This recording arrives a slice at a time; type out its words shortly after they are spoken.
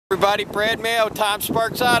Everybody, Brad Mayo, Tom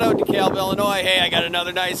Sparks Auto, Dekalb, Illinois. Hey, I got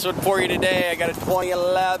another nice one for you today. I got a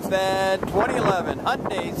 2011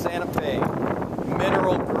 Hyundai Santa Fe.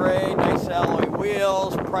 Mineral gray, nice alloy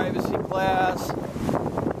wheels, privacy glass,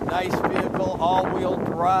 nice vehicle, all-wheel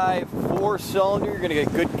drive, 4-cylinder. You're going to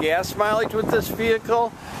get good gas mileage with this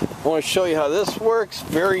vehicle. I want to show you how this works.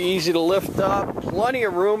 Very easy to lift up, plenty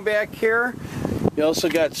of room back here. You also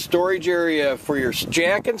got storage area for your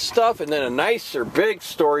jack and stuff, and then a nicer big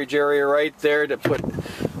storage area right there to put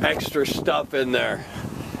extra stuff in there.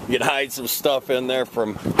 You can hide some stuff in there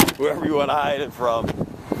from whoever you want to hide it from.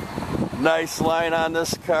 Nice line on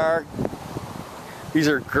this car. These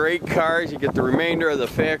are great cars. You get the remainder of the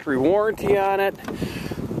factory warranty on it.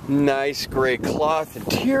 Nice gray cloth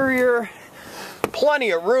interior.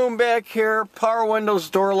 Plenty of room back here. Power windows,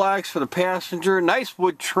 door locks for the passenger. Nice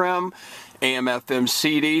wood trim. AM, FM,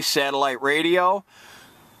 CD, satellite radio.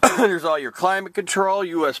 There's all your climate control,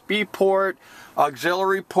 USB port,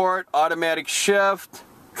 auxiliary port, automatic shift,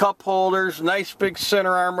 cup holders, nice big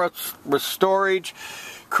center armrest with storage,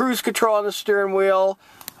 cruise control on the steering wheel,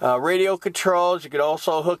 radio controls. You could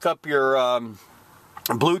also hook up your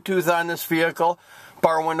Bluetooth on this vehicle.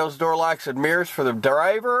 Power windows, door locks, and mirrors for the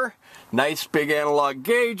driver. Nice big analog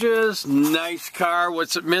gauges. Nice car.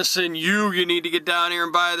 What's it missing? You need to get down here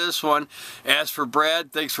and buy this one. As for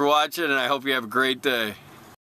Brad, thanks for watching, and I hope you have a great day.